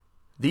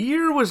The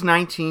year was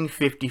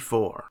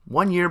 1954,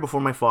 1 year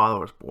before my father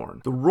was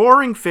born. The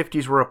roaring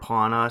 50s were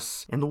upon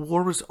us, and the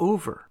war was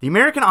over. The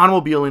American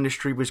automobile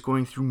industry was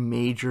going through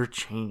major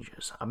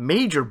changes, a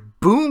major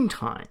boom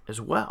time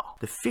as well.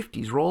 The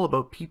 50s were all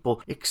about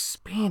people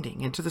expanding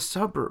into the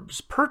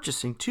suburbs,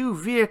 purchasing two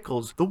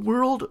vehicles. The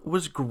world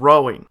was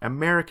growing.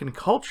 American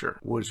culture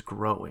was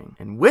growing.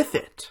 And with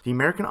it, the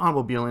American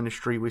automobile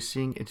industry was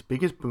seeing its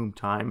biggest boom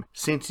time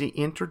since the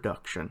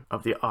introduction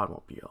of the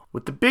automobile.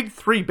 With the big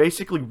three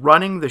basically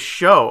running the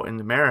show in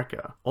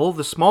America, all of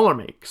the smaller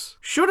makes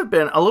should have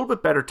been a little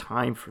bit better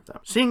time for them,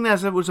 seeing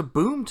as it was a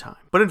boom time.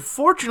 But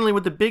unfortunately,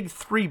 with the big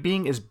three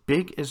being as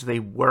big as they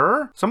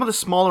were, some of the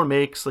smaller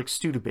makes like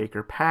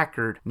Studebaker,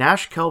 Packard,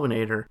 Nash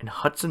Kelvinator, and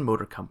Hudson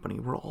Motor Company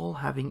were all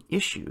having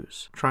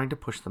issues trying to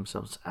push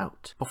themselves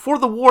out. Before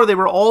the war, they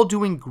were all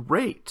doing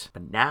great,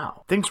 but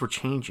now things were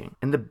changing,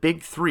 and the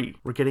big three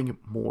were getting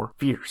more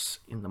fierce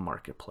in the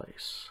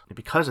marketplace. And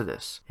because of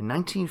this, in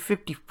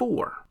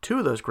 1954, two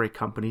of those great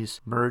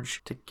companies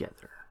merged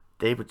together.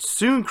 They would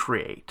soon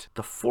create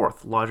the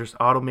fourth largest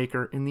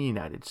automaker in the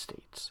United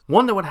States.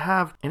 One that would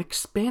have an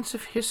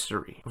expansive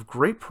history of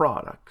great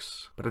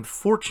products, but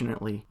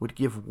unfortunately would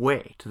give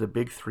way to the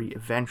big three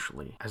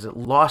eventually as it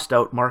lost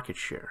out market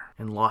share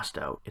and lost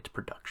out its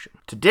production.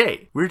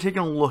 Today, we're taking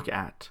a look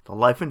at the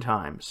life and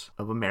times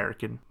of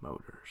American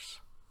Motors.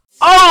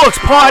 AutoLooks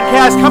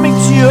podcast coming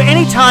to you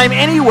anytime,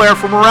 anywhere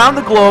from around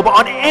the globe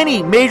on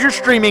any major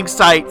streaming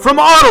site from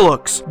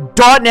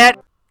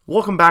autolooks.net.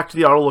 Welcome back to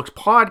the AutoLooks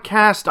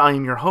podcast. I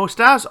am your host,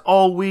 as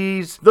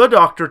always, the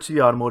doctor to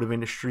the automotive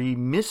industry,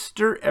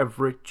 Mr.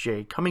 Everett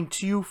J, coming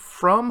to you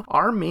from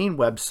our main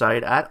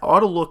website at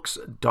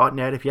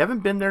autolooks.net. If you haven't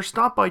been there,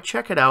 stop by,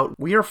 check it out.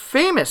 We are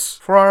famous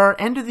for our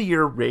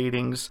end-of-the-year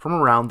ratings from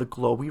around the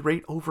globe. We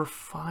rate over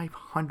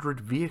 500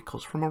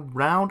 vehicles from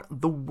around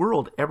the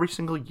world every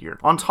single year.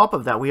 On top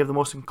of that, we have the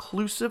most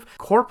inclusive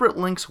corporate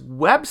links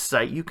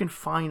website you can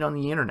find on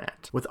the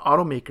internet, with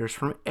automakers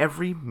from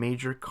every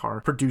major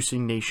car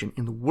producing nation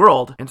in the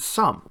world, and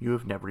some you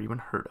have never even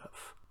heard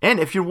of. And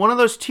if you're one of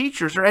those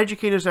teachers or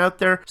educators out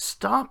there,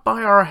 stop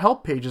by our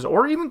help pages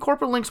or even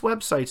corporate links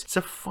websites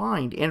to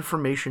find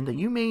information that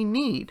you may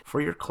need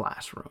for your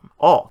classroom.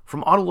 All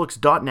from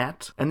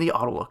autolooks.net and the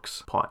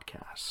AutoLooks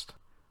podcast.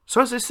 So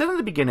as I said in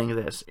the beginning of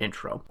this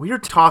intro, we are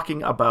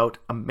talking about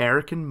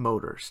American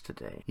Motors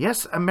today.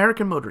 Yes,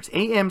 American Motors,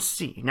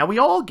 AMC. Now we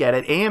all get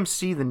it,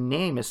 AMC, the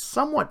name is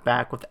somewhat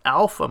back with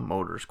Alpha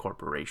Motors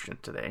Corporation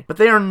today, but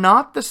they are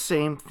not the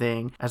same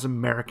thing as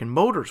American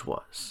Motors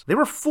was. They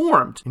were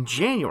formed in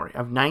January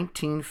of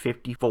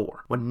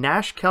 1954 when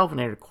Nash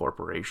Kelvinator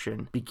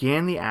Corporation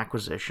began the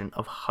acquisition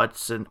of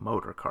Hudson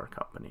Motor Car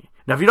Company.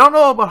 Now, if you don't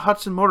know about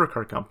Hudson Motor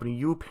Car Company,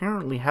 you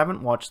apparently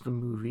haven't watched the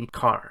movie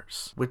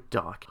Cars with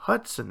Doc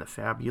Hudson, the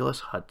fabulous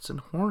Hudson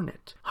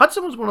Hornet.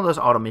 Hudson was one of those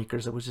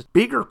automakers that was just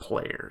bigger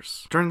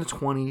players during the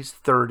 20s,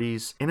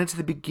 30s, and into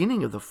the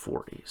beginning of the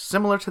 40s,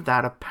 similar to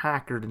that of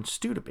Packard and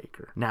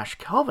Studebaker. Nash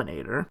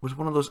Kelvinator was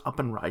one of those up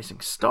and rising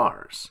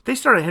stars. They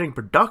started hitting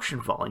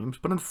production volumes,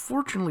 but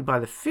unfortunately by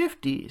the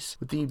 50s,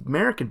 with the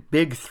American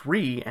Big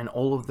Three and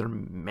all of their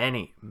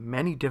many,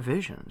 many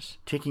divisions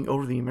taking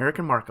over the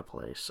American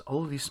marketplace,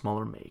 all of these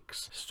smaller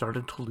makes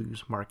started to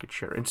lose market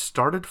share and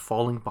started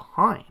falling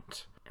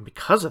behind. And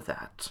because of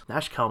that,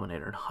 Nash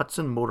Kelvinator and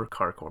Hudson Motor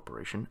Car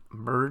Corporation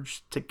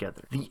merged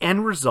together. The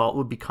end result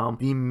would become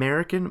the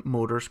American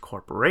Motors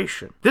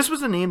Corporation. This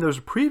was a name that was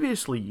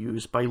previously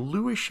used by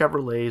Louis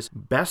Chevrolet's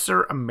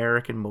Besser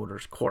American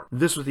Motors Corp.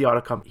 This was the auto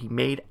company he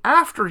made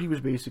after he was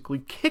basically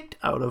kicked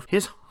out of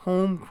his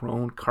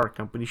homegrown car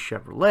company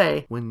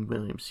Chevrolet when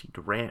William C.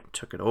 Durant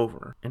took it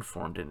over and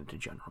formed it into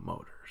General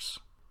Motors.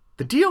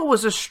 The deal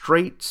was a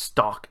straight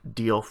stock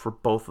deal for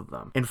both of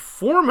them, and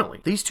formally,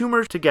 these two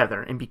merged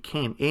together and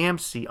became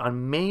AMC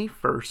on May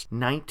 1st,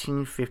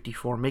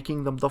 1954,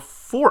 making them the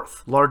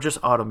fourth largest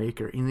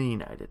automaker in the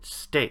United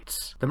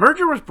States. The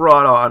merger was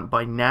brought on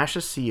by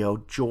Nash's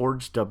CEO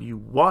George W.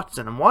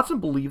 Watson, and Watson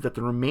believed that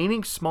the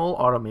remaining small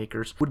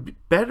automakers would be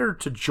better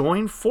to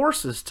join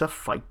forces to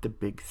fight the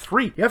Big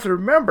Three. You have to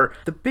remember,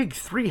 the Big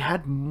Three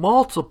had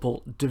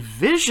multiple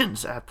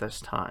divisions at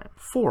this time: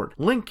 Ford,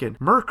 Lincoln,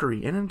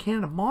 Mercury, and in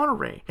Canada, Monterey.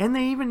 And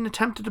they even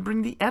attempted to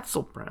bring the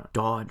Edsel brand.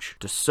 Dodge,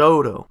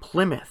 DeSoto,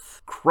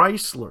 Plymouth,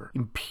 Chrysler,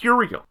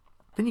 Imperial.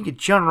 Then you get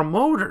General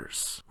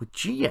Motors with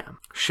GM,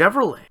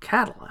 Chevrolet,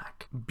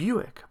 Cadillac,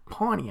 Buick,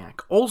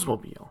 Pontiac,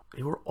 Oldsmobile.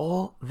 They were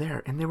all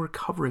there, and they were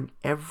covering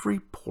every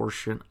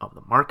portion of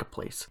the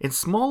marketplace. And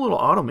small little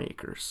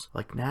automakers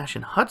like Nash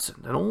and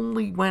Hudson that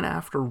only went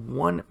after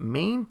one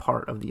main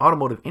part of the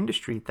automotive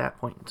industry at that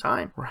point in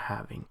time were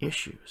having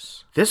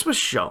issues. This was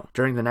shown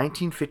during the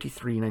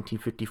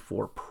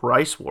 1953-1954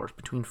 price wars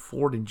between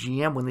Ford and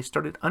GM when they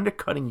started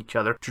undercutting each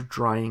other to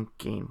try and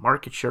gain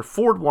market share.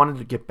 Ford wanted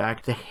to get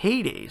back the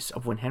heydays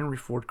of when Henry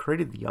Ford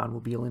created the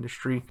automobile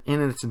industry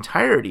in its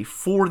entirety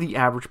for the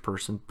average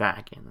person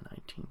back in the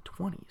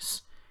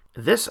 1920s.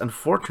 This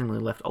unfortunately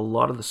left a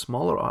lot of the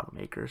smaller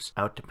automakers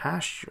out to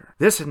pasture.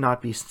 This had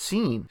not been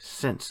seen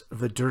since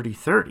the dirty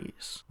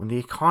 30s, when the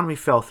economy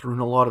fell through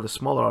and a lot of the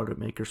smaller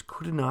automakers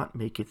could not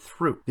make it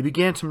through. They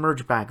began to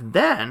merge back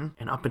then,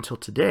 and up until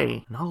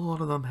today, not a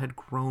lot of them had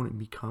grown and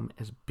become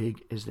as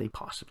big as they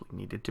possibly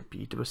needed to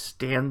be to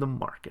withstand the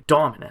market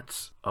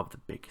dominance of the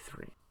big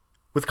three.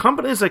 With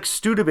companies like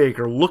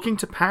Studebaker looking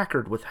to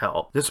Packard with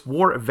help, this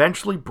war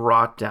eventually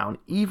brought down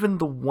even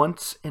the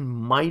once and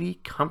mighty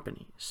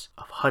companies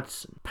of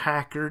Hudson,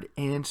 Packard,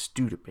 and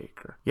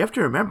Studebaker. You have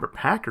to remember,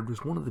 Packard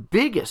was one of the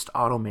biggest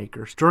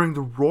automakers during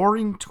the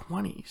Roaring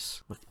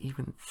 20s, with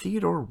even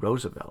Theodore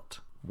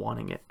Roosevelt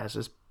wanting it as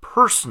his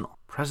personal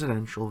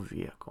presidential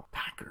vehicle.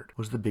 Packard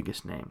was the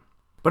biggest name.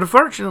 But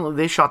unfortunately,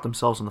 they shot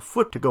themselves in the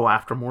foot to go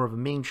after more of a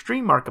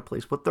mainstream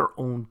marketplace with their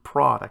own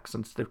products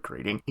instead of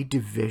creating a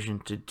division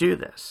to do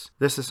this.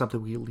 This is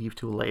something we leave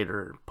to a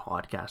later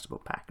podcast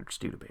about Packard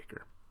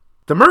Studebaker.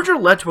 The merger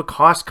led to a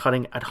cost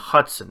cutting at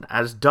Hudson,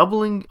 as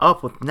doubling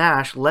up with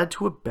Nash led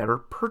to a better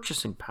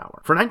purchasing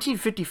power. For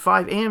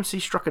 1955, AMC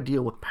struck a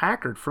deal with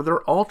Packard for their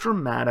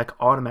Ultramatic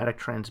automatic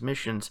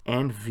transmissions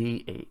and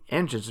V8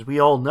 engines. As we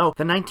all know,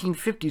 the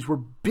 1950s were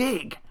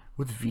big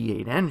with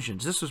V8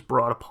 engines. This was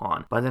brought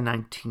upon by the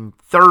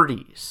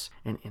 1930s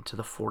and into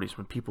the 40s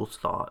when people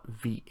thought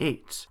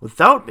V8s.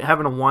 Without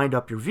having to wind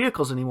up your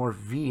vehicles anymore,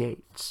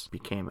 V8s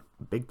became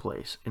a big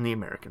place in the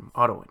American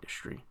auto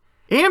industry.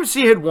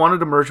 AMC had wanted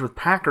to merge with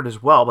Packard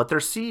as well, but their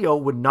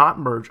CEO would not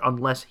merge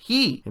unless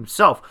he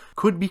himself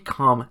could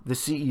become the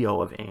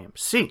CEO of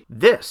AMC.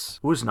 This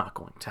was not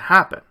going to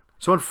happen.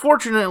 So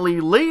unfortunately,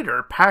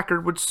 later,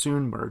 Packard would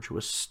soon merge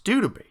with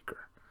Studebaker.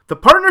 The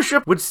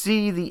partnership would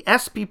see the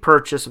SP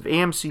purchase of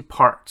AMC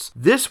parts.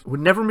 This would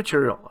never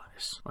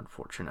materialize,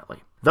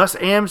 unfortunately. Thus,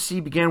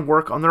 AMC began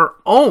work on their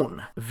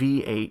own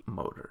V8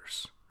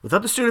 motors.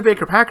 Without the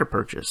Studebaker-Packard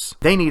purchase,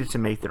 they needed to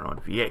make their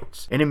own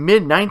V8s. And in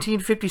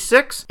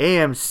mid-1956,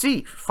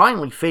 AMC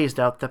finally phased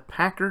out the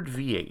Packard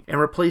V8 and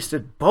replaced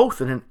it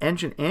both in an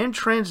engine and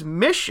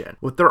transmission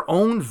with their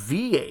own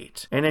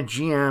V8 and a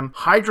GM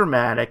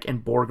Hydromatic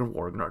and Borg &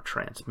 Wargner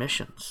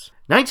transmissions.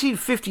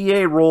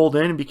 1958 rolled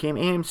in and became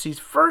AMC's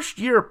first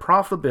year of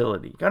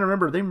profitability. Gotta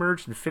remember, they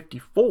merged in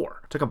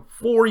 54. It took them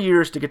 4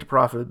 years to get to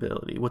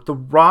profitability. With the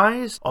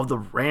rise of the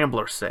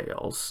Rambler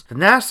sales, the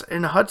Nash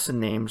and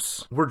Hudson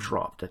names were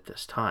dropped at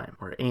this time,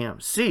 where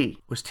AMC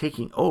was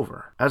taking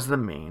over as the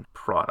main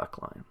product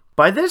line.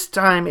 By this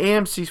time,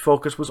 AMC's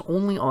focus was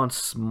only on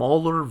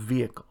smaller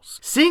vehicles.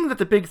 Seeing that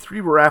the big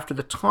three were after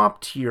the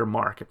top-tier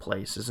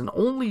marketplaces and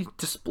only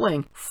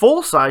displaying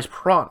full-size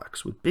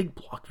products with big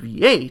block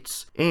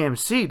V8s,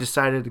 AMC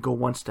decided to go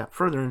one step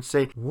further and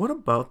say, what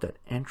about that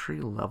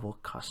entry-level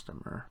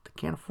customer that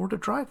can't afford to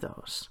drive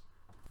those?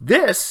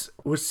 This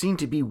was seen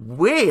to be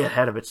way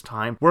ahead of its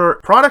time, where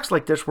products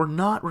like this were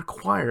not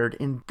required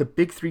and the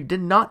big three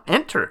did not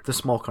enter the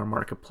small car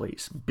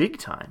marketplace big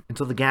time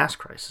until the gas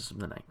crisis of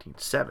the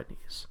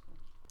 1970s.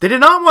 They did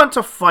not want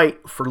to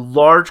fight for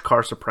large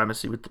car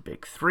supremacy with the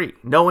big three,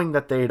 knowing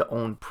that they had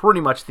owned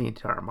pretty much the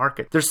entire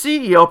market. Their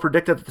CEO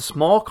predicted that the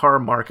small car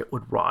market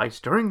would rise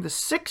during the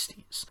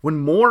 60s,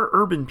 when more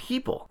urban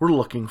people were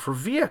looking for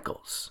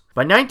vehicles.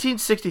 By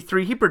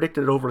 1963, he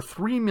predicted that over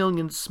 3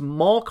 million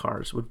small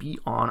cars would be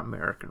on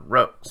American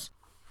roads.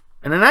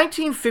 And in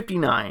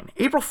 1959,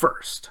 April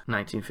 1st,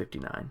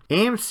 1959,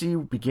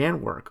 AMC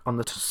began work on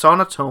the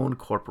Sonotone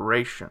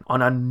Corporation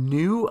on a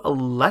new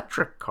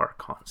electric car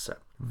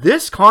concept.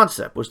 This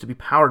concept was to be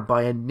powered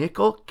by a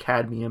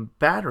nickel-cadmium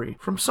battery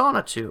from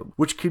Sonotube,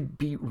 which could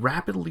be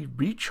rapidly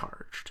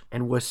recharged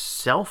and was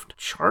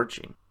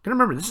self-charging. Gotta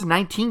remember, this is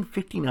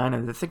 1959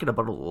 and they're thinking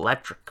about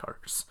electric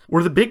cars,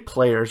 where the big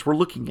players were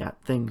looking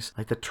at things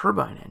like the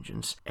turbine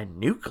engines and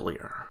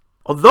nuclear.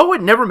 Although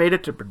it never made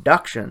it to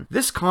production,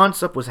 this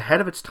concept was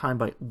ahead of its time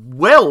by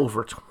well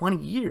over 20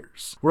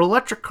 years, where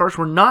electric cars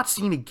were not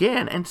seen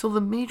again until the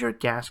major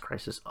gas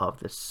crisis of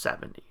the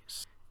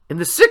 70s. In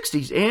the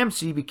 60s,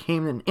 AMC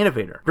became an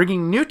innovator,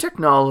 bringing new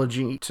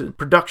technology to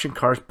production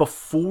cars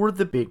before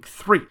the big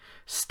three.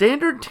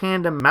 Standard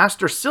tandem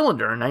master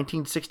cylinder in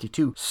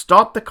 1962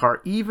 stopped the car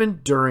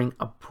even during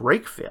a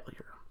brake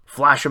failure.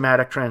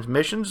 Flash-o-matic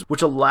transmissions,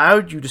 which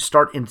allowed you to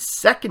start in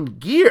second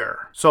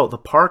gear, so the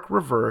park,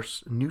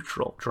 reverse,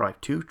 neutral,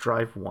 drive 2,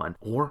 drive 1,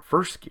 or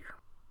first gear.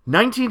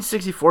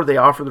 1964, they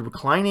offered the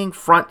reclining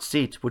front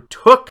seats, which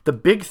took the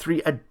big three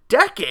a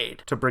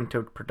decade to bring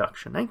to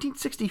production.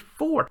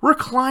 1964,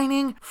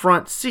 reclining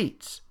front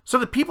seats. So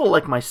that people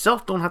like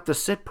myself don't have to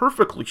sit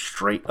perfectly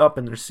straight up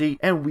in their seat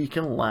and we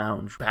can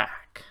lounge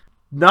back.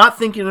 Not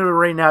thinking of it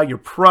right now, you're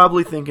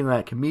probably thinking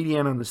that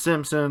comedian on The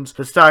Simpsons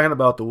that's talking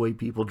about the way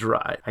people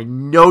drive. I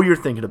know you're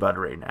thinking about it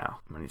right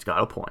now, and he's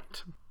got a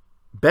point.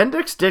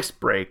 Bendix disc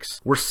brakes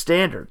were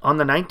standard on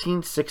the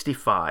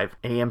 1965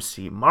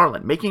 AMC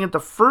Marlin, making it the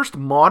first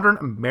modern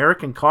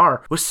American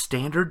car with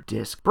standard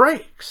disc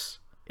brakes.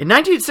 In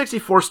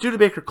 1964,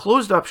 Studebaker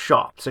closed up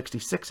shop,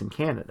 66 in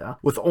Canada,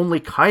 with only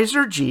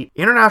Kaiser Jeep,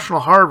 International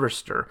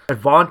Harvester,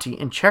 Avanti,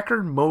 and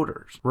Checker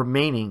Motors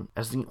remaining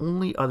as the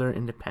only other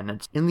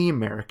independents in the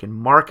American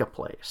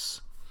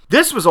marketplace.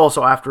 This was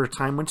also after a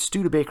time when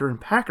Studebaker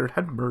and Packard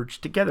had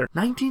merged together.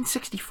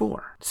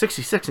 1964,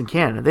 66 in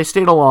Canada. They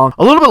stayed along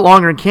a little bit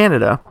longer in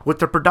Canada with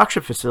their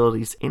production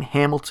facilities in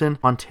Hamilton,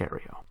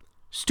 Ontario.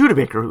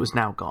 Studebaker was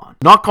now gone.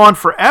 Not gone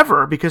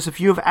forever, because if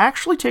you have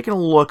actually taken a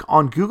look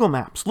on Google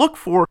Maps, look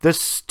for the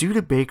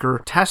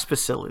Studebaker test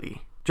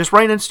facility. Just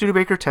write in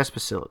Studebaker test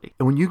facility.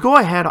 And when you go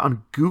ahead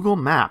on Google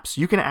Maps,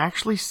 you can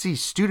actually see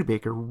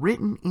Studebaker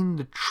written in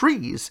the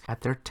trees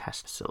at their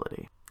test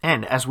facility.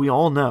 And as we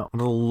all know,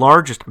 one of the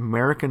largest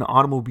American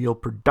automobile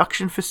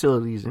production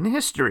facilities in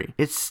history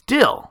is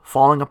still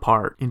falling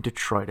apart in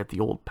Detroit at the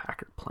old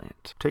Packard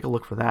plant. Take a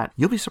look for that.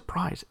 You'll be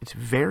surprised. It's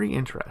very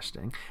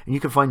interesting. And you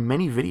can find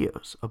many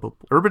videos about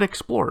urban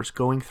explorers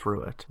going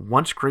through it.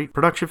 Once great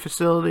production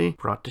facility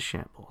brought to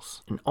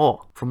shambles. And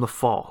all from the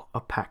fall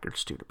of Packard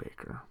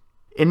Studebaker.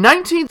 In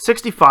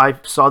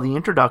 1965 saw the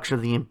introduction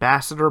of the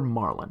Ambassador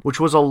Marlin, which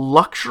was a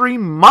luxury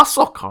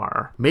muscle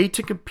car made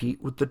to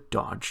compete with the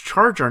Dodge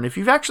Charger. And if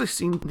you've actually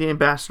seen the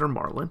Ambassador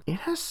Marlin, it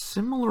has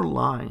similar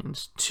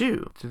lines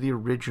to the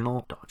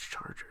original Dodge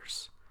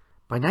Chargers.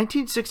 By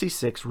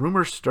 1966,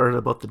 rumors started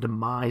about the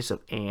demise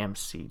of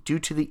AMC due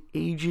to the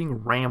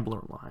aging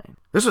Rambler line.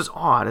 This was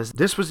odd, as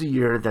this was the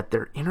year that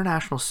their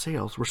international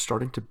sales were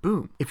starting to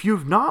boom. If you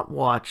have not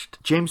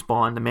watched James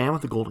Bond, The Man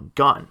with the Golden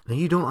Gun, then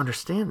you don't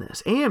understand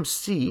this.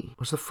 AMC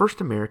was the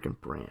first American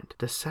brand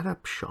to set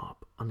up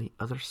shop on the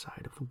other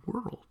side of the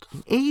world,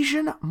 in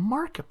Asian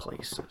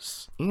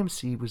marketplaces.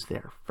 AMC was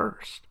there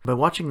first. By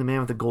watching The Man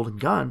with the Golden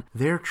Gun,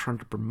 they're trying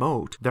to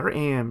promote their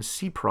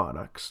AMC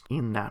products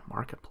in that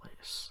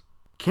marketplace.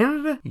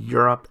 Canada,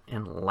 Europe,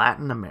 and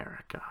Latin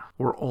America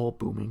were all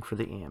booming for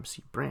the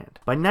AMC brand.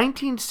 By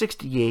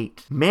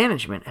 1968,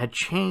 management had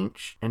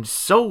changed, and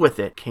so with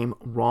it came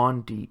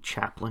Ron D.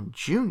 Chaplin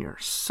Jr.,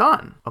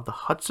 son of the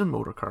Hudson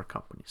Motor Car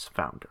Company's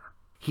founder.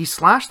 He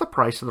slashed the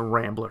price of the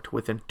Rambler to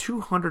within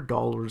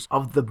 $200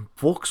 of the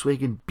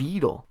Volkswagen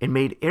Beetle and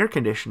made air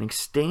conditioning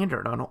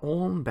standard on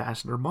all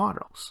Ambassador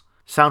models.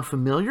 Sound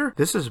familiar?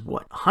 This is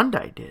what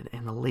Hyundai did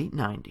in the late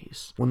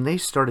 90s when they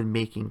started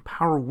making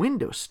power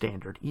windows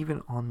standard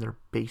even on their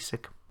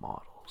basic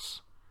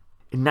models.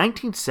 In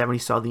 1970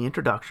 saw the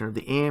introduction of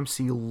the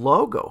AMC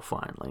logo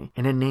finally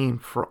and a name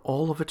for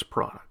all of its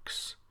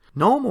products.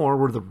 No more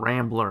were the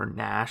Rambler,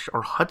 Nash,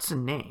 or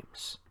Hudson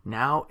names.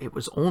 Now it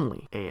was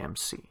only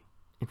AMC.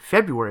 In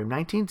February of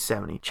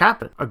 1970,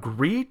 Chaplin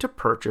agreed to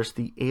purchase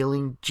the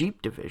ailing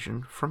Jeep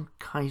division from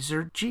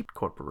Kaiser Jeep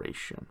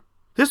Corporation.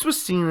 This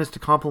was seen as to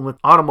complement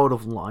the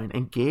automotive line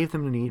and gave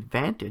them the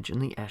advantage in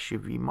the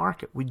SUV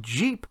market, with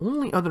Jeep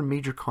only other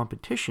major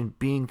competition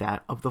being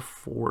that of the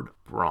Ford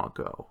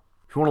Bronco.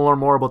 If you want to learn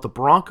more about the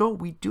Bronco,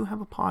 we do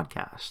have a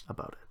podcast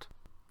about it.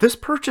 This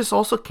purchase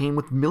also came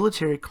with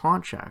military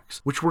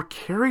contracts, which were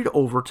carried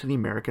over to the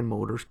American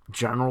Motors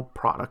General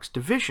Products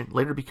Division,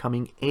 later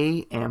becoming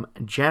AM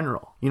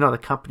General. You know, the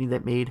company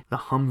that made the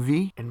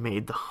Humvee and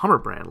made the Hummer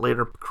brand,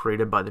 later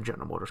created by the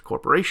General Motors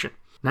Corporation.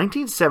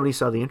 1970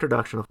 saw the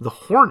introduction of the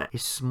Hornet, a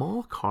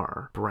small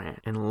car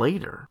brand, and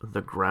later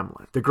the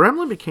Gremlin. The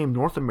Gremlin became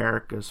North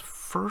America's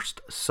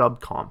first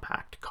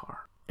subcompact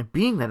car. And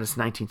being that it's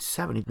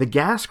 1970, the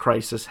gas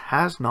crisis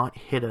has not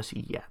hit us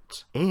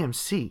yet.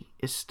 AMC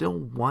is still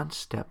one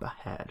step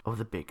ahead of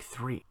the big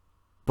three.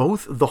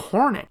 Both the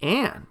Hornet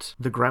and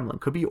the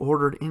Gremlin could be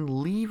ordered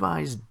in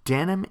Levi's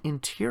denim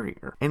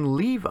interior and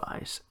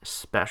Levi's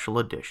special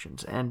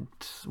editions. And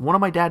one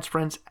of my dad's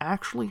friends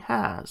actually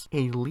has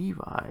a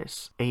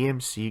Levi's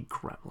AMC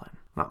Gremlin.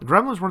 Now, the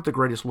Gremlins weren't the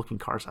greatest looking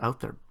cars out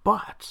there,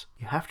 but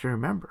you have to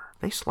remember,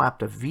 they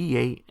slapped a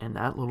V8 in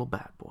that little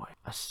bad boy,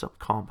 a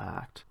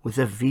subcompact with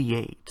a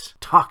V8.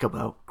 Talk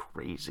about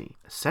crazy.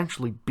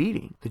 Essentially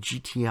beating the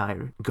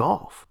GTI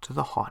Golf to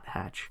the hot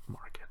hatch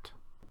market.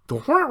 The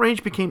Hornet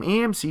range became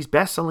AMC's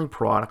best-selling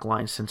product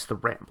line since the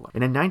Rambler.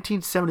 And in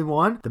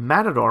 1971, the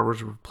Matador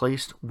was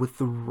replaced with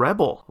the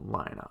Rebel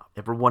lineup.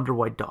 Ever wonder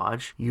why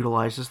Dodge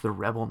utilizes the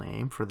Rebel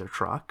name for their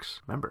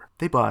trucks? Remember,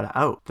 they bought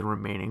out the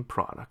remaining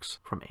products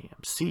from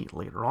AMC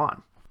later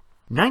on.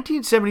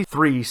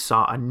 1973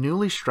 saw a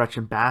newly stretched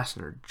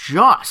Ambassador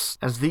just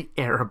as the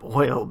Arab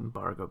oil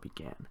embargo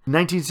began. In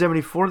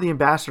 1974, the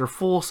Ambassador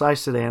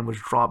full-size sedan was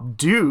dropped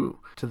due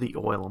to the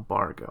oil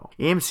embargo.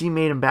 AMC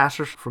made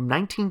Ambassadors from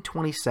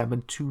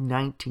 1927 to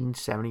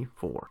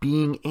 1974,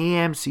 being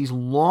AMC's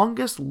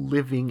longest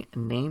living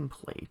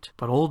nameplate,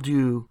 but all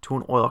due to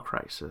an oil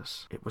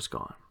crisis, it was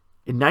gone.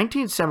 In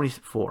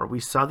 1974,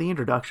 we saw the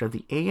introduction of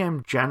the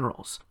AM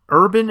General's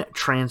urban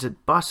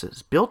transit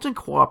buses, built in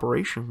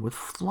cooperation with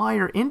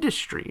Flyer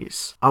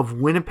Industries of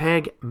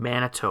Winnipeg,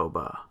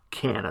 Manitoba,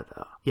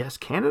 Canada. Yes,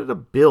 Canada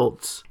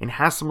builds and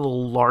has some of the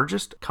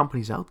largest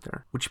companies out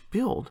there which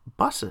build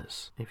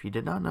buses. If you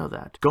did not know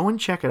that, go and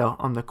check it out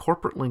on the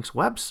Corporate Links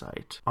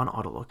website on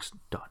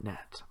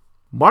autolooks.net.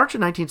 March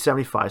of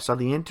 1975 saw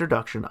the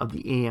introduction of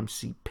the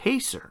AMC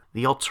Pacer,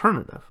 the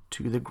alternative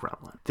to the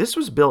Gremlin. This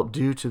was built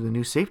due to the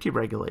new safety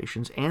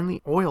regulations and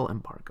the oil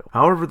embargo.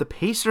 However, the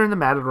Pacer and the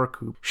Matador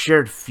Coupe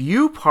shared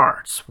few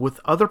parts with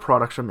other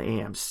products from the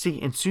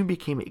AMC and soon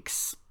became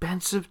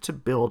expensive to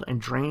build and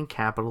drained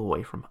capital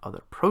away from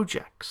other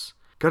projects.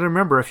 Gotta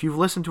remember, if you've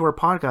listened to our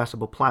podcast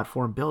about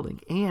platform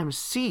building,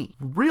 AMC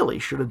really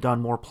should have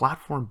done more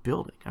platform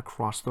building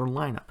across their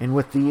lineup. And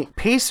with the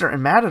Pacer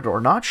and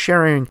Matador not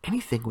sharing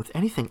anything with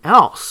anything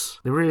else,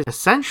 they were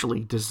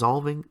essentially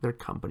dissolving their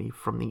company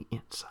from the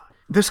inside.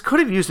 This could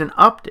have used an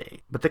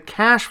update, but the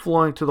cash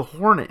flowing to the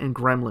Hornet and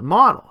Gremlin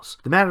models,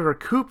 the Matador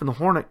Coupe and the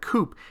Hornet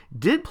Coupe,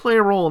 did play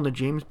a role in the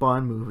James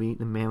Bond movie,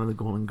 The Man with the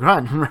Golden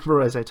Gun.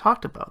 Remember, as I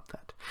talked about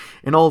that.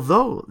 And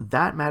although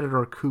that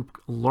Matador Coupe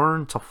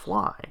learned to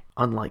fly,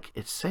 unlike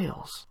its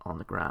sails on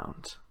the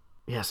ground.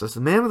 Yes, as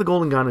the Man with the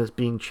Golden Gun is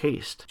being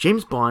chased,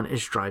 James Bond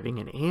is driving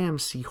an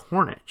AMC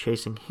Hornet,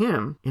 chasing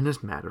him in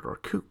his Matador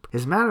Coupe.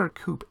 His Matador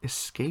Coupe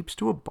escapes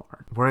to a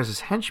barn, whereas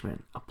his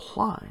henchman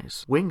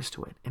applies wings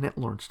to it, and it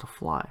learns to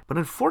fly. But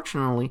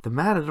unfortunately, the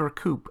Matador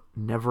Coupe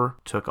never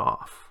took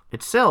off.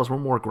 Its sails were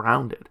more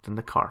grounded than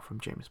the car from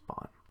James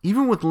Bond.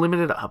 Even with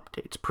limited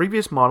updates,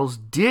 previous models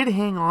did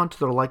hang on to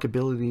their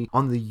likability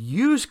on the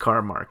used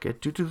car market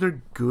due to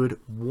their good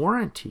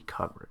warranty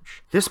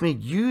coverage. This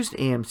made used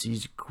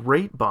AMCs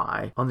great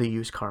buy on the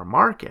used car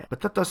market,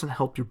 but that doesn't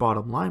help your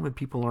bottom line when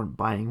people aren't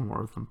buying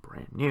more of them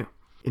brand new.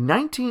 In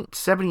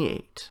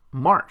 1978,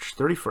 March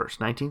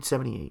 31st,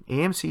 1978,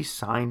 AMC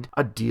signed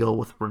a deal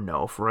with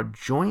Renault for a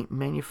joint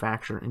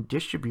manufacture and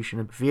distribution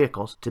of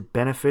vehicles to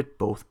benefit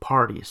both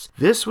parties.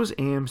 This was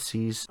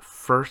AMC's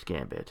first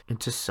gambit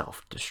into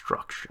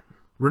self-destruction.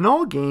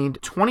 Renault gained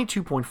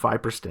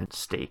 22.5%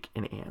 stake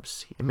in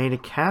AMC and made a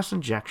cash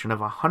injection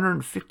of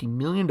 $150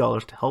 million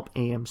to help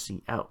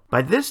AMC out.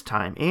 By this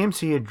time,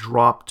 AMC had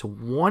dropped to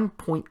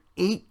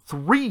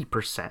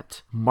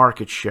 1.83%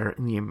 market share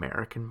in the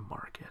American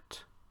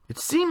market. It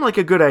seemed like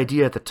a good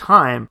idea at the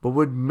time, but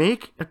would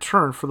make a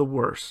turn for the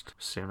worst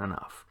soon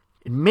enough.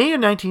 In May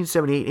of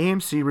 1978,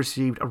 AMC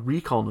received a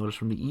recall notice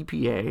from the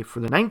EPA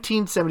for the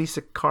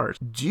 1976 cars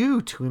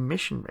due to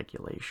emission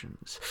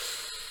regulations.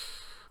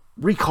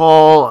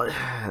 Recall,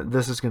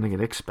 this is going to get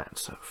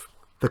expensive.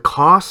 The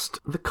cost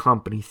the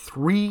company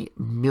 $3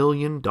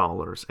 million in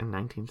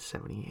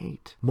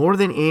 1978, more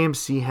than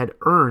AMC had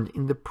earned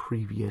in the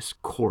previous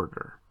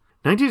quarter.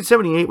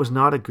 1978 was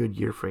not a good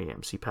year for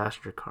AMC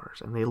passenger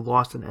cars, and they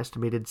lost an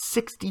estimated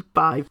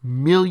 $65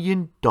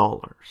 million.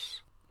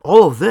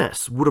 All of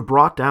this would have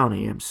brought down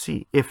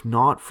AMC, if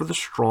not for the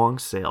strong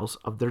sales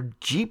of their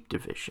Jeep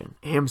division.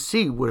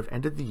 AMC would have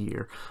ended the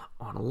year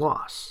on a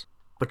loss.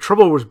 But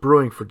trouble was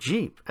brewing for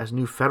Jeep, as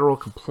new federal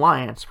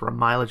compliance for a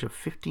mileage of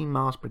 15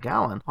 miles per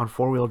gallon on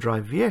four-wheel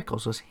drive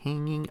vehicles was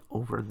hanging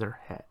over their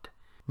head.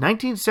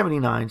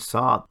 1979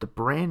 saw the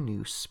brand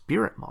new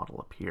Spirit model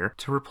appear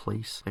to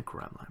replace the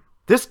Gremlin.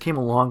 This came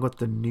along with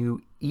the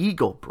new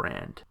Eagle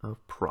brand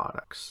of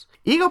products.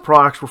 Eagle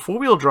products were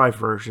four-wheel drive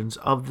versions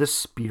of the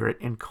Spirit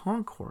and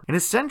Concorde, and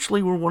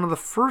essentially were one of the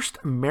first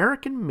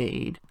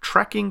American-made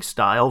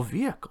trekking-style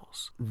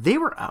vehicles. They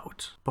were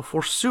out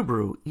before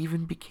Subaru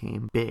even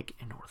became big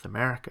in North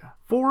America.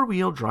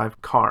 Four-wheel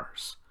drive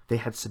cars. They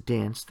had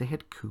sedans, they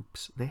had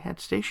coupes, they had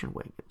station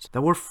wagons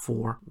that were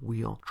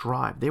four-wheel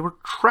drive. They were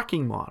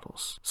trekking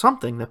models,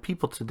 something that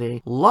people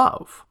today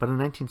love. But in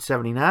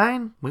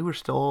 1979, we were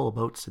still all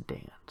about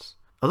sedans.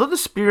 Although the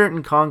Spirit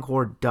and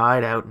Concorde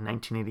died out in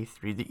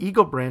 1983, the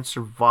Eagle brand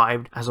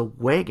survived as a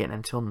wagon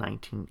until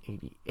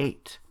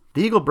 1988.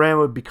 The Eagle brand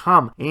would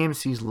become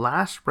AMC's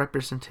last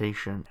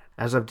representation.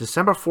 As of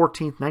December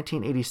 14,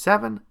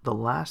 1987, the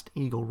last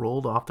Eagle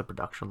rolled off the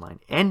production line,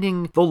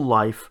 ending the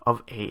life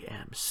of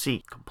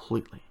AMC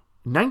completely.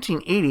 In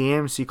 1980,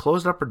 AMC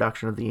closed up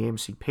production of the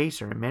AMC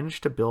Pacer and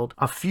managed to build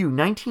a few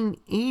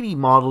 1980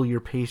 model year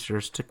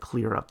Pacers to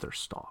clear up their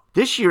stock.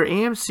 This year,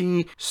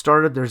 AMC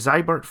started their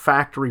Zybart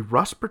factory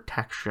rust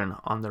protection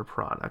on their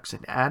products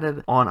and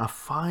added on a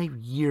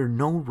 5-year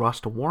no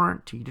rust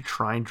warranty to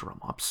try and drum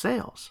up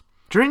sales.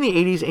 During the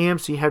 80s,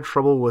 AMC had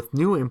trouble with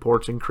new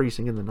imports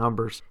increasing in the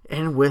numbers,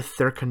 and with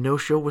their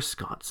Kenosha,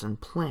 Wisconsin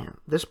plant.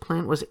 This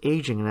plant was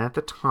aging, and at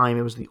the time,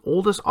 it was the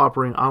oldest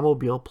operating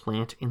automobile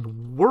plant in the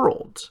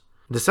world.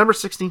 December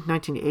 16,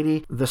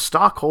 1980, the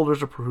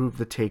stockholders approved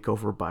the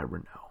takeover by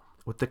Renault,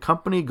 with the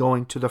company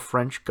going to the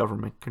French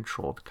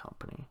government-controlled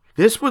company.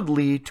 This would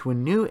lead to a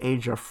new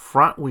age of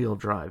front-wheel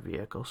drive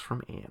vehicles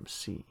from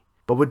AMC,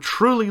 but would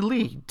truly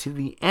lead to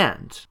the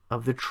end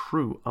of the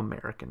true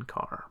American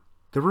car.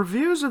 The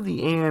reviews of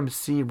the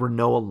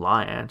AMC-Renault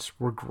alliance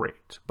were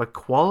great, but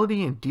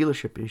quality and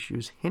dealership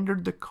issues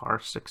hindered the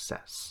car's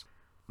success.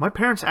 My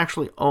parents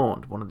actually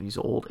owned one of these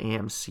old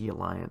AMC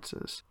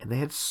Alliances, and they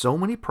had so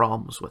many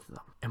problems with them.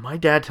 And my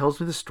dad tells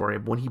me the story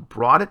of when he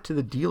brought it to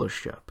the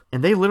dealership,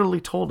 and they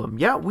literally told him,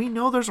 yeah, we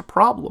know there's a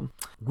problem.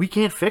 We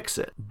can't fix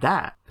it.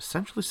 That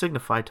essentially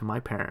signified to my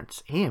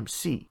parents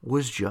AMC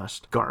was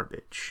just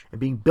garbage.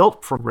 And being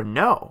built for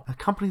Renault, a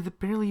company that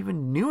barely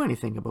even knew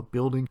anything about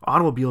building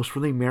automobiles for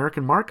the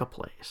American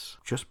marketplace,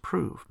 just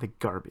proved that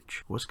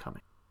garbage was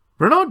coming.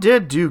 Renault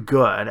did do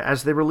good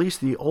as they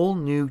released the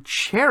all-new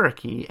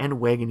Cherokee and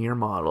Wagoneer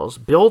models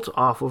built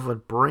off of a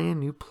brand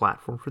new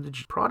platform for the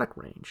Jeep product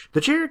range. The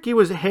Cherokee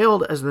was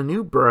hailed as the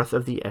new birth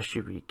of the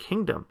SUV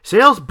kingdom.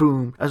 Sales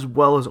boomed as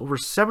well as over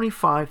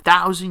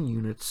 75,000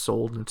 units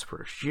sold in its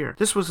first year.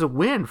 This was a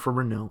win for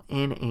Renault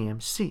and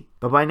AMC.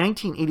 But by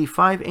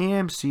 1985,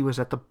 AMC was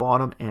at the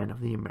bottom end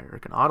of the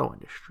American auto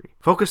industry.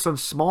 Focused on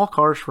small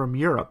cars from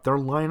Europe, their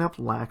lineup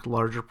lacked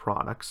larger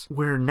products,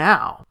 were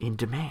now in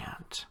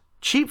demand.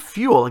 Cheap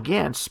fuel,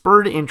 again,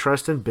 spurred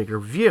interest in bigger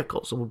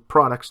vehicles, and with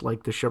products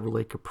like the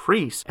Chevrolet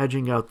Caprice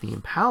edging out the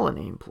Impala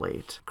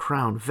nameplate,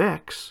 Crown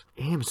Vics,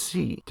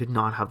 AMC did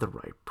not have the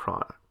right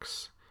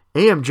products.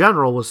 AM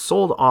General was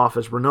sold off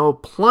as Renault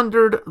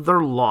plundered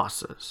their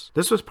losses.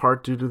 This was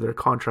part due to their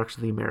contracts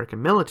with the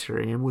American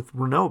military, and with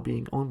Renault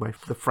being owned by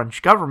the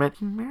French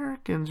government,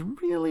 Americans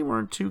really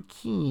weren't too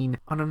keen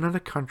on another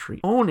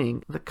country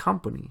owning the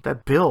company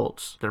that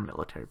builds their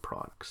military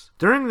products.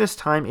 During this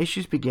time,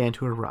 issues began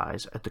to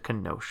arise at the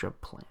Kenosha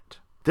plant.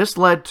 This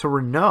led to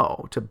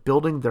Renault to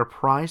building their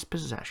prized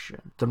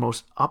possession, the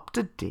most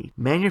up-to-date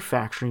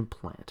manufacturing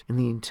plant in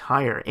the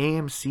entire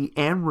AMC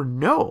and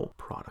Renault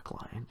product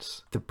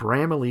lines, the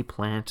Bramalea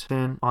plant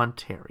in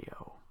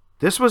Ontario.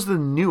 This was the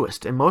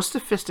newest and most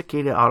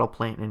sophisticated auto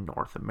plant in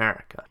North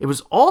America. It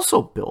was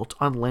also built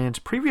on lands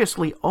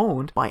previously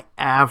owned by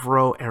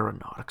Avro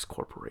Aeronautics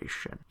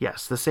Corporation.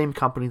 Yes, the same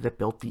company that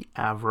built the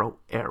Avro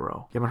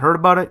Aero. If you haven't heard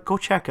about it, go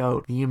check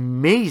out the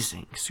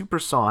amazing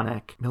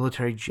supersonic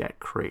military jet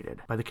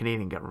created by the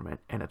Canadian government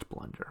and its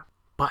blunder.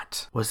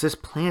 But was this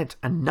plant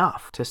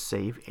enough to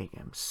save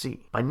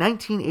AMC? By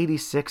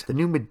 1986, the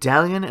new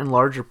Medallion and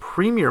larger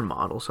Premier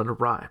models had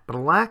arrived, but a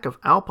lack of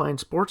Alpine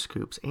sports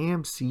coupes,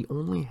 AMC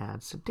only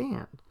had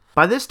sedan.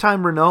 By this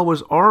time, Renault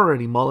was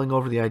already mulling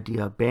over the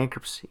idea of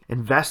bankruptcy,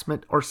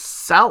 investment, or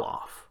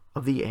sell-off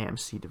of the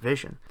AMC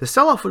division. The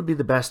sell-off would be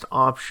the best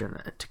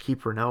option to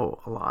keep Renault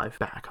alive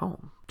back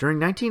home. During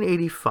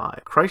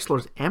 1985,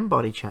 Chrysler's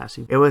M-body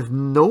chassis, and with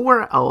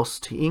nowhere else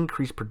to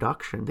increase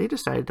production, they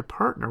decided to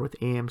partner with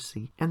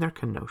AMC and their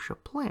Kenosha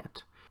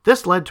plant.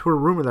 This led to a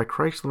rumor that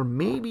Chrysler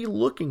may be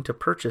looking to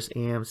purchase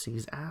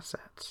AMC's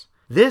assets.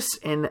 This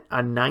and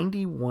a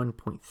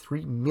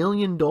 $91.3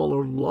 million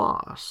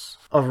loss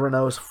of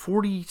Renault's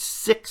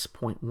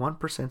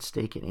 46.1%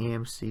 stake in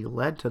AMC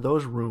led to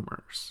those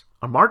rumors.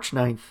 On March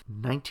 9th,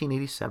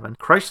 1987,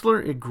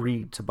 Chrysler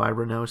agreed to buy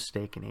Renault's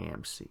stake in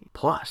AMC.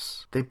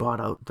 Plus, they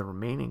bought out the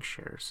remaining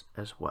shares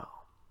as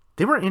well.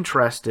 They were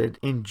interested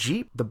in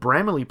Jeep, the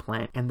Bramalea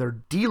plant, and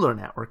their dealer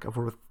network of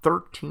over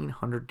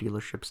 1,300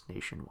 dealerships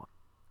nationwide.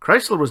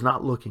 Chrysler was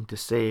not looking to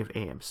save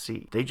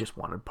AMC, they just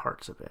wanted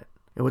parts of it.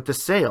 And with the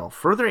sale,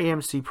 further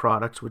AMC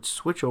products would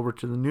switch over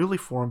to the newly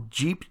formed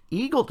Jeep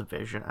Eagle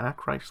division at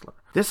Chrysler.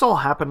 This all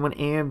happened when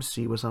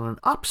AMC was on an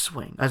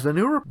upswing, as the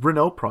newer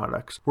Renault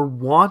products were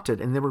wanted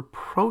and they were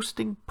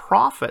posting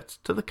profits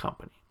to the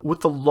company.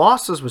 With the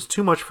losses was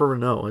too much for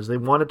Renault, as they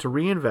wanted to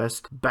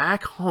reinvest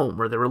back home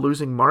where they were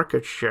losing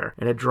market share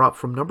and had dropped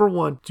from number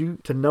 1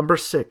 to number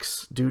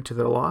 6 due to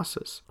their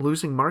losses,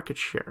 losing market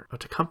share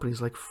to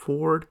companies like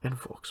Ford and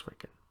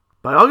Volkswagen.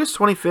 By August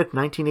 25,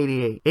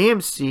 1988,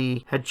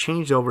 AMC had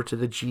changed over to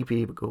the Jeep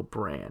Eagle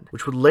brand,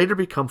 which would later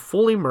become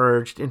fully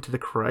merged into the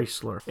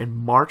Chrysler in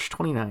March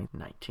 29,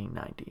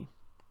 1990.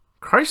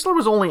 Chrysler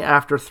was only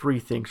after 3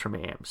 things from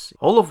AMC,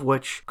 all of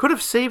which could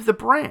have saved the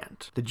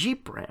brand, the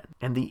Jeep brand,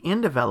 and the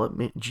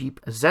in-development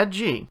Jeep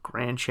ZG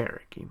Grand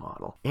Cherokee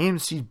model.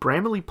 AMC's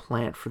Bramalea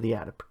plant for the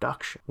added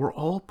production were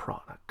all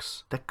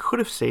products that could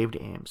have saved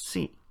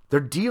AMC. Their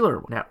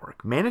dealer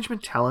network,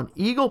 management talent,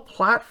 Eagle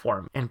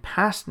platform, and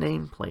past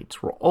nameplates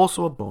were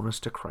also a bonus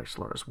to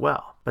Chrysler as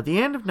well. By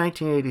the end of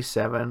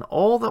 1987,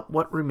 all that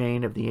what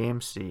remained of the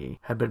AMC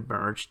had been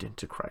merged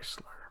into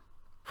Chrysler.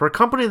 For a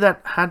company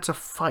that had to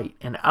fight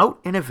and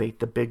out-innovate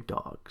the big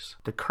dogs,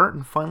 the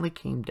curtain finally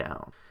came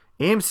down.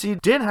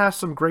 AMC did have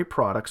some great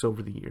products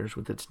over the years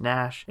with its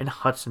Nash and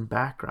Hudson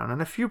background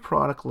and a few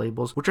product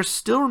labels which are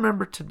still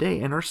remembered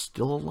today and are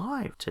still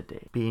alive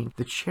today, being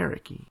the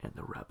Cherokee and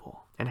the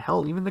Rebel. And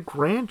hell, even the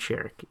Grand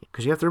Cherokee.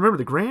 Because you have to remember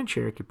the Grand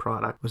Cherokee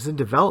product was in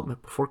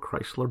development before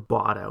Chrysler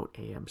bought out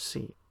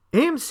AMC.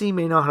 AMC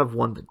may not have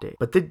won the day,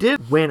 but they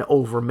did win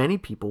over many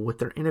people with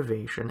their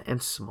innovation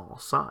and small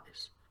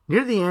size.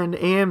 Near the end,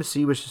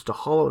 AMC was just a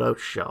hollowed-out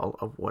shell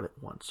of what it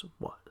once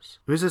was.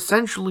 It was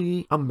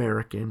essentially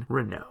American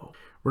Renault.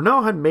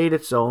 Renault had made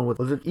its own with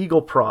an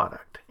Eagle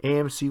product.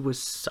 AMC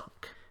was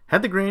sunk.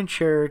 Had the Grand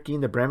Cherokee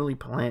and the Bramalea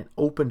plant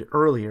opened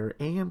earlier,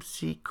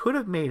 AMC could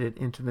have made it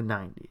into the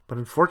 90s, but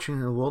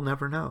unfortunately we'll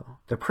never know.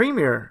 The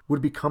Premier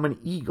would become an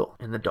Eagle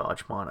in the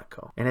Dodge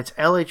Monaco, and its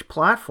LH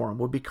platform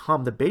would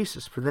become the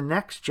basis for the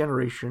next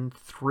generation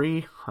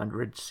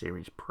 300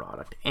 series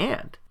product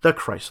and the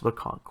Chrysler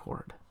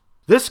Concorde.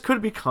 This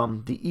could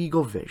become the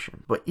Eagle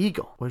Vision, but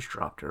Eagle was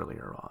dropped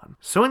earlier on.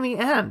 So in the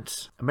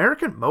end,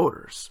 American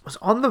Motors was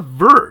on the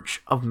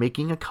verge of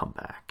making a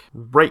comeback,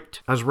 right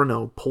as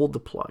Renault pulled the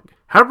plug.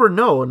 Had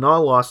Renault not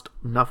lost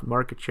enough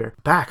market share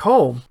back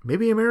home,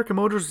 maybe American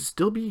Motors would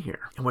still be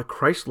here. And with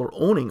Chrysler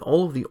owning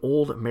all of the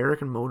old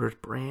American Motors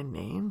brand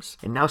names,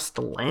 and now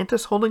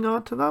Stellantis holding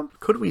on to them,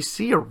 could we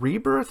see a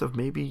rebirth of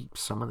maybe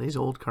some of these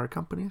old car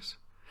companies?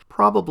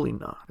 Probably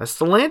not. As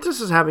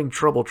Stellantis is having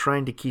trouble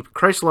trying to keep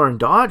Chrysler and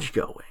Dodge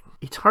going,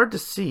 it's hard to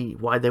see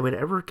why they would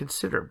ever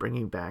consider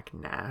bringing back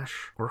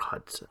Nash or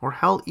Hudson, or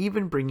hell,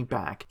 even bringing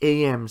back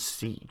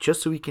AMC,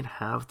 just so we can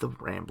have the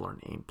Rambler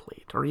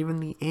nameplate, or even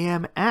the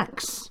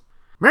AMX.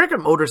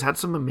 American Motors had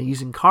some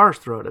amazing cars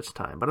throughout its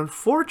time, but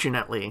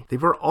unfortunately, they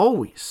were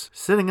always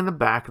sitting in the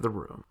back of the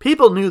room.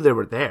 People knew they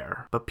were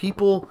there, but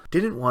people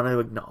didn't want to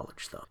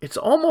acknowledge them. It's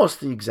almost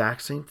the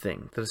exact same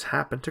thing that has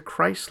happened to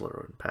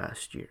Chrysler in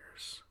past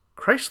years.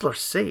 Chrysler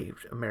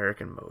saved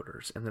American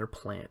Motors and their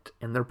plant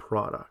and their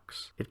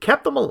products. It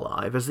kept them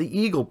alive as the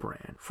Eagle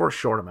brand for a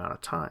short amount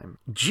of time.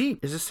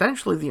 Jeep is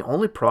essentially the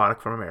only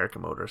product from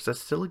American Motors that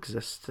still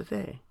exists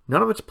today.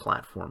 None of its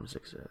platforms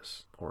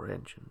exist, or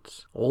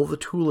engines. All the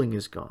tooling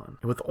is gone.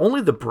 And with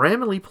only the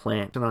Bramalea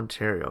plant in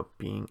Ontario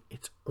being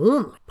its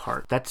only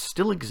part that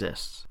still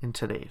exists in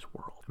today's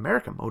world,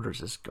 American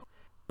Motors is gone.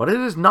 But it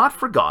is not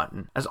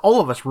forgotten, as all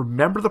of us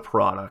remember the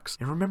products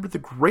and remember the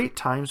great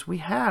times we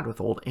had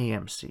with old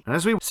AMC. And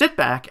as we sit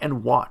back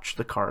and watch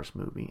the Cars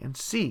movie and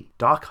see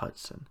Doc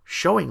Hudson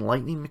showing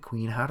Lightning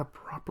McQueen how to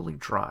properly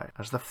drive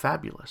as the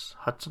fabulous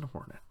Hudson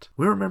Hornet,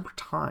 we remember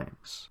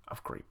times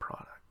of great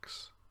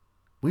products.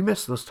 We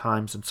miss those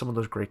times in some of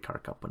those great car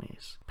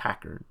companies.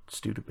 Packard,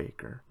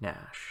 Studebaker,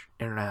 Nash,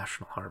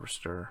 International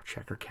Harvester,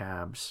 Checker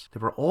Cabs. They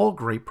were all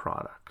great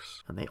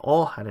products, and they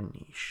all had a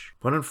niche.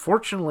 But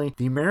unfortunately,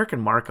 the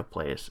American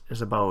marketplace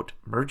is about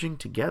merging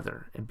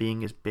together and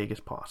being as big as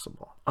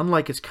possible.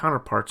 Unlike its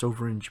counterparts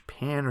over in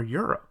Japan or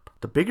Europe,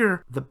 the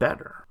bigger, the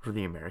better for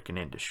the American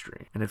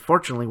industry. And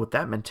unfortunately, with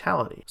that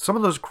mentality, some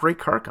of those great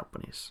car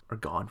companies are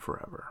gone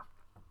forever.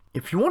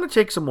 If you want to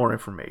take some more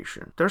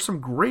information, there's some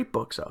great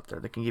books out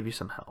there that can give you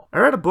some help. I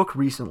read a book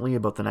recently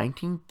about the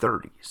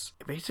 1930s,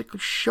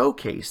 basically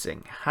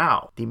showcasing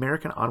how the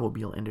American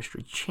automobile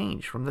industry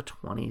changed from the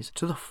 20s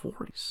to the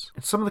 40s,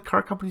 and some of the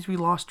car companies we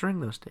lost during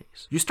those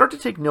days. You start to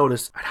take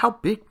notice at how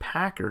big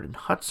Packard and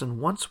Hudson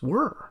once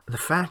were. The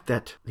fact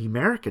that the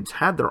Americans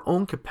had their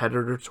own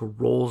competitor to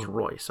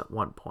Rolls-Royce at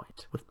one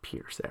point with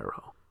Pierce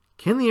Arrow.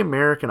 Can the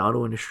American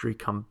auto industry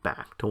come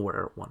back to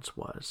where it once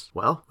was?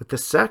 Well, with the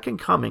second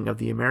coming of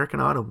the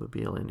American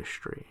automobile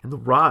industry and the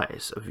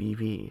rise of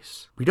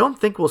EVs, we don't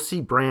think we'll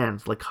see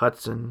brands like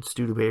Hudson,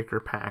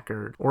 Studebaker,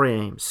 Packard, or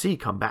AMC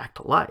come back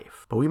to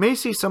life, but we may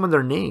see some of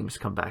their names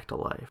come back to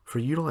life for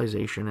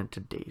utilization in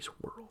today's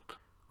world.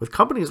 With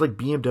companies like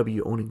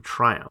BMW owning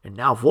Triumph, and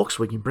now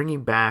Volkswagen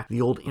bringing back the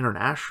old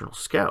International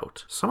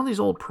Scout, some of these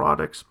old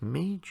products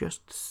may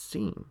just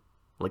seem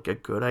like a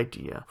good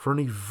idea for an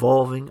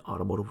evolving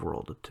automotive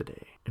world of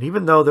today. And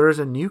even though there is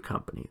a new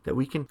company that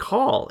we can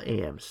call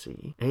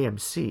AMC,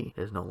 AMC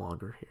is no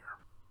longer here.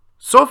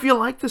 So if you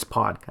like this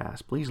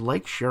podcast, please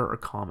like, share, or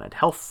comment.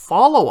 Hell,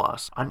 follow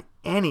us on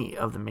any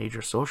of the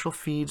major social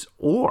feeds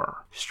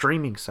or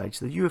streaming sites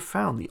that you have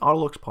found the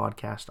AutoLooks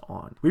podcast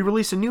on. We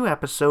release a new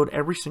episode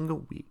every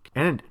single week.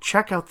 And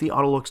check out the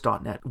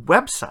autolooks.net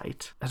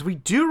website, as we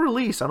do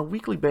release on a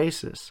weekly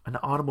basis an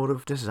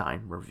automotive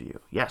design review.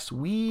 Yes,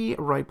 we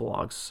write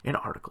blogs and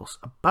articles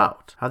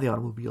about how the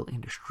automobile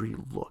industry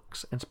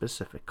looks and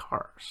specific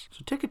cars.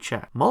 So take a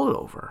check, mull it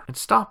over, and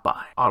stop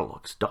by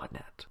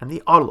autolooks.net and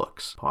the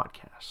AutoLooks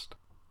podcast.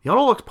 The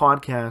AutoLooks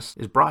podcast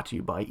is brought to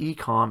you by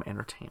Ecom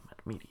Entertainment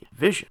Media,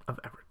 vision of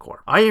Everett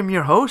Corp. I am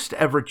your host,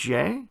 Everett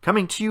J,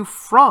 coming to you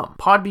from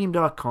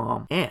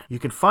podbeam.com, and you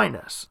can find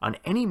us on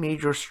any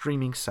major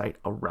streaming site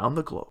around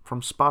the globe,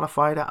 from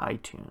Spotify to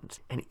iTunes,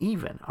 and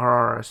even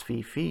our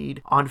RSS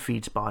feed on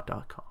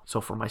feedspot.com. So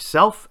for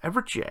myself,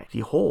 Everett J, the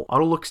whole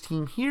AutoLooks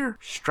team here,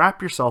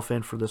 strap yourself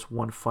in for this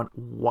one fun,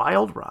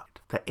 wild ride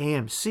that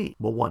AMC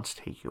will once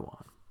take you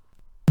on.